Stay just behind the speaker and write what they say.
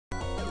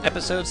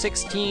Episode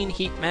 16,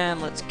 Heat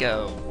Man, let's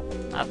go.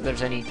 Not that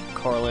there's any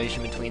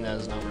correlation between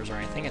those numbers or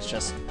anything, it's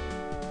just...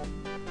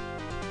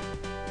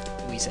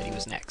 we said he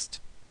was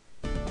next.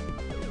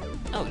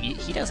 Oh,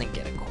 he doesn't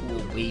get a cool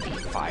wavy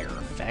fire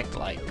effect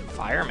like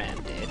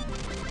Fireman did.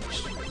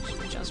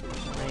 Just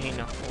plain,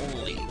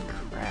 holy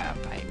crap,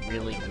 I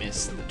really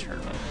miss the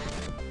turbo.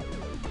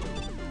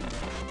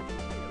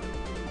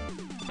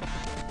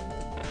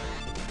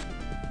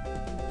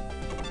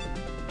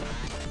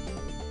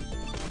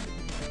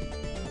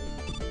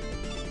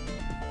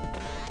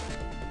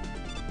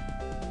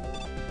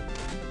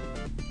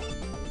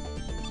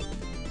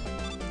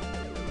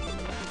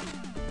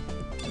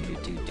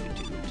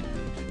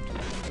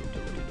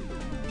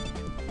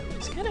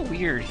 It's kind of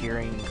weird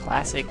hearing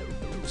classic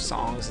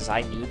songs as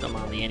I knew them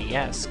on the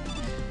NES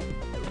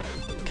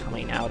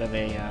coming out of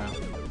a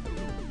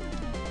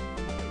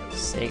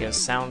Sega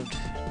sound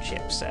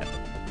chipset.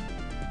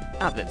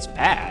 Not that it's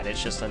bad,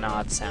 it's just an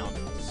odd sound.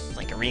 It's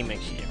like a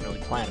remix you didn't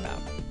really plan about.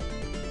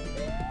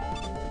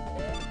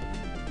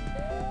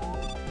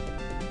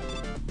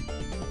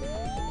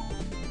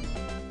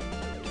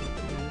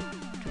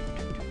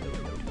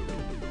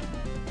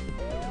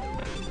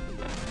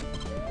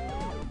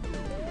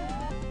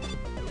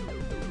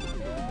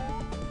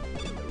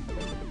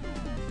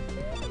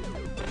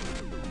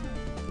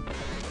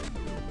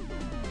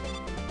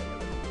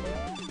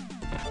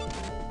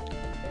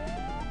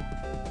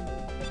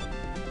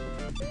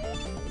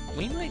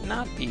 We might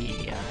not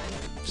be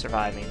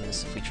surviving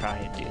this if we try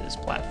and do this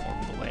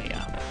platform the way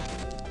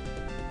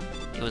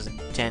it was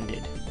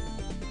intended.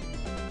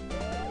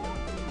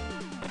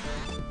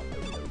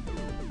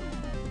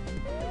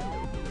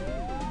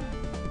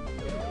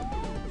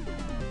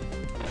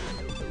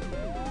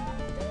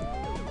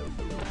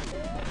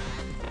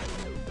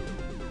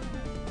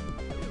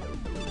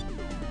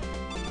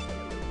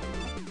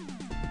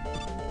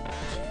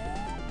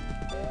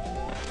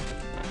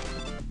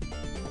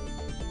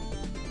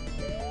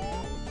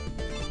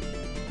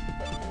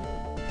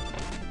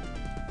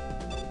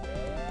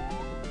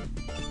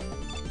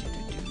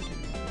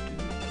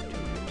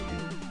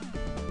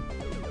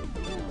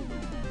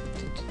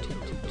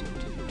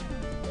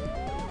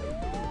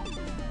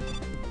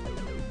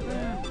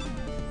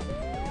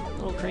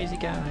 Little crazy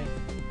guy.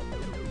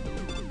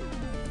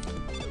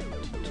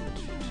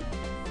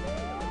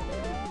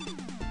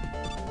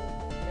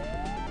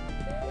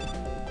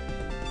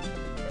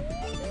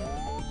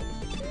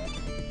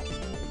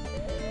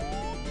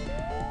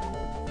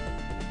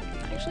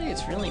 Actually,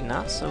 it's really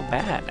not so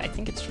bad. I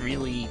think it's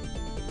really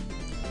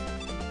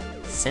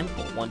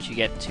simple once you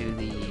get to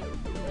the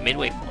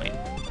midway point.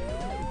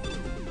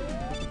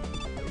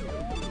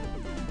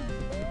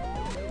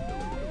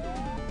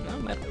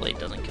 Metal Blade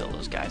doesn't kill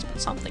those guys, but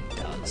something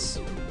does.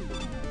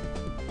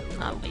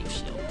 Not Leaf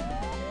Shield.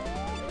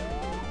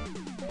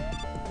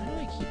 Why do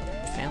I keep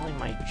failing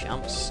my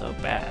jumps so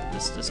bad?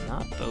 This does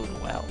not bode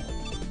well.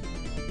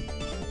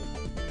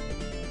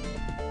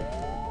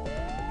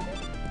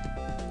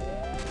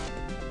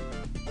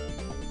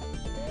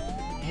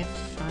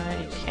 If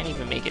I can't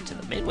even make it to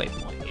the midway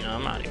point, you know,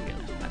 I'm not even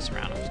gonna mess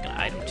around. I'm just gonna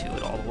item 2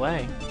 it all the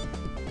way.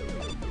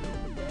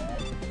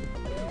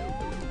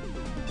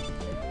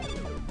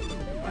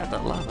 The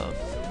love of.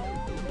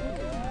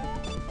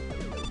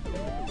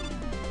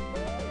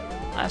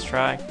 Last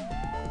try.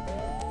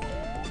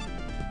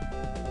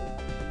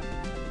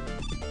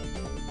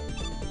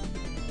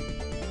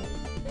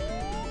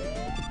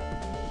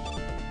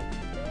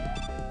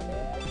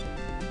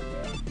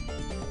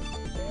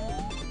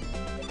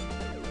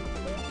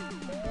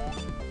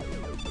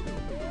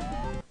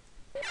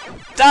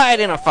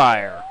 Died in a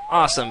fire.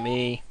 Awesome,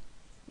 me.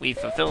 We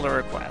fulfilled a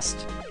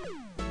request.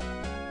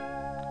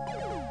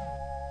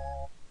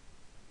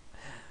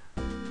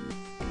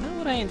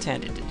 What I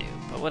intended to do,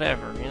 but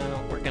whatever, you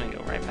know, we're gonna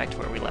go right back to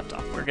where we left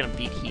off. We're gonna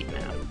beat Heat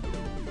Man.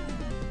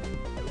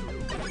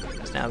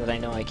 Because now that I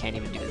know I can't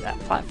even do that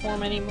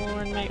platform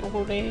anymore in my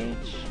old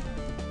age,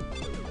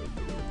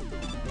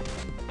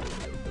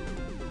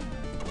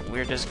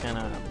 we're just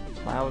gonna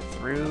plow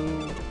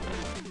through.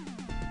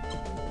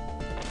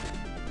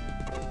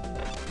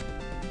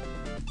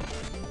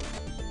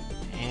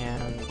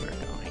 And we're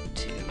going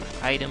to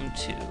item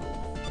 2.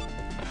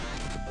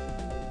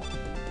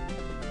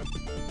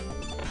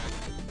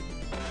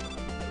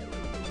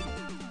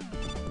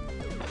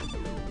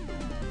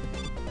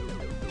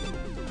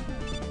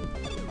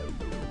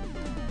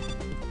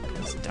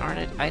 Darn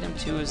it, item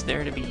 2 is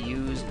there to be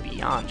used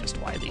beyond just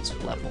Wily's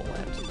level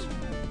ends.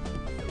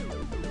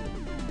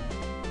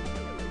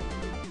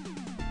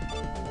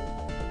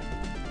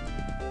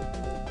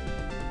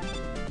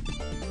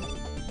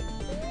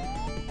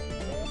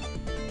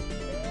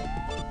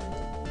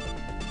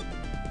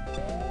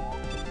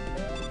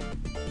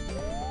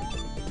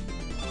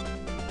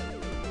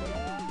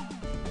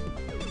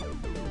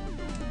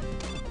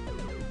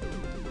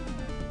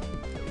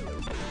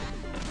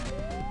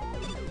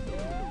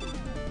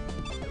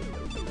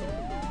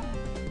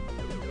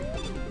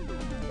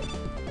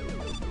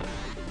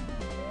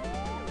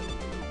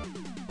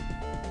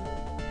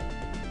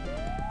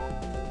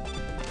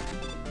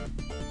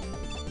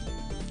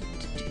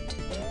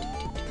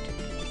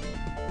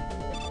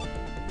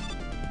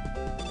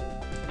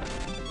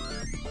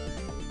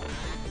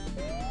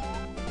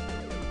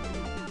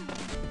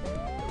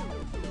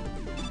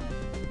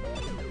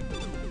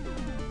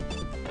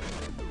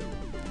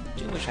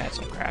 do wish I had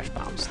some crash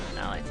bombs, though,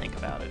 now that I think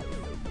about it.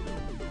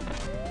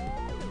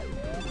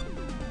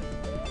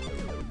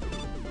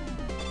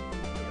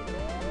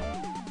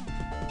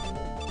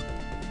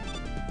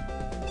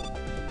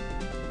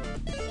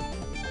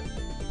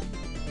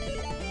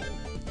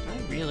 I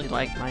really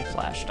like my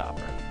flash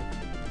stopper.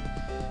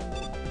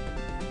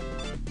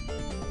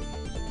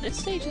 This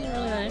stage isn't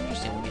really that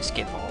interesting when you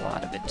skip a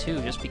lot of it,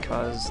 too, just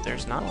because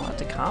there's not a lot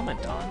to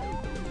comment on.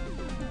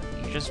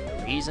 You just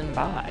breezing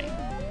by.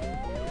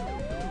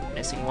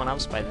 Missing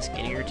one-ups by the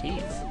skin of your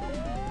teeth.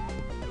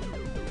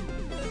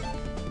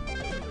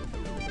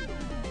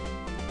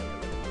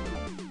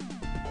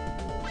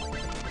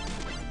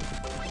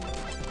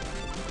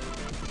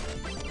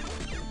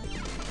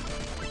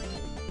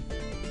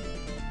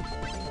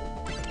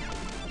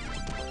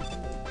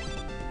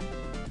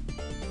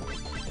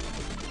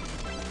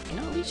 You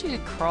know, at least you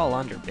could crawl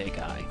under Big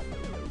Eye.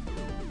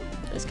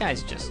 This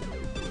guy's just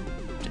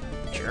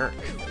a jerk.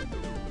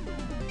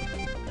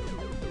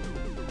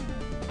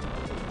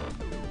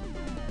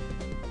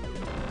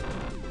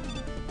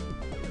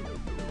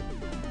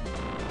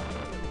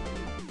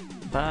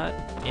 But,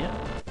 yeah.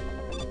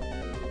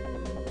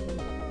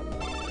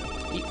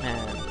 Heat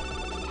Man.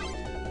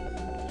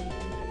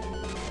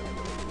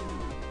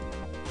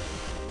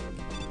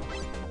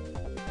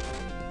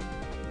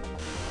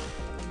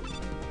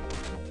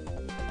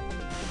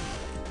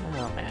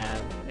 Oh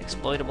man,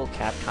 exploitable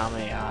Capcom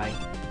AI.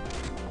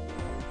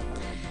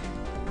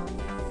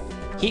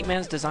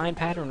 Heatman's design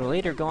pattern will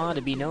later go on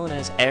to be known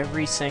as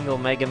every single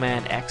Mega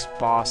Man X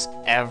boss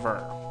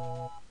ever.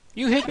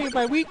 You hit me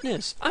by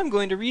weakness! I'm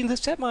going to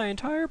reset my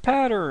entire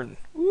pattern!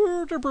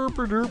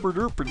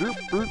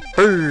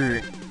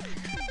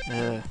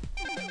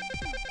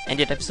 And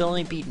yet I've still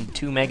only beaten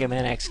 2 Mega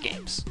Man X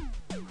games.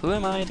 Who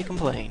am I to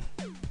complain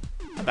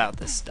about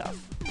this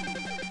stuff?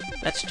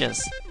 That's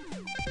just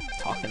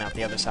talking out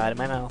the other side of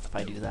my mouth if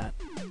I do that.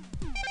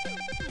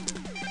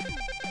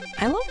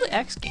 I love the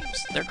X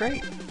games. They're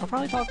great. I'll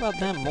probably talk about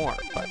them more,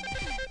 but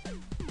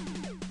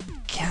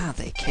God,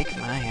 they kick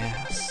my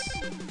ass.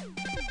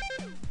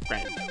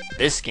 Right.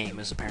 This game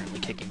is apparently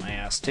kicking my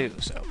ass too,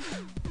 so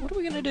what are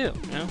we gonna do?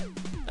 You know?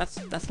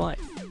 That's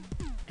life.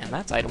 And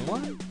that's item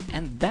 1,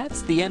 and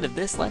that's the end of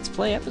this Let's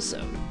Play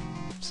episode.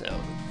 So,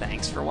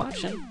 thanks for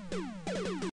watching.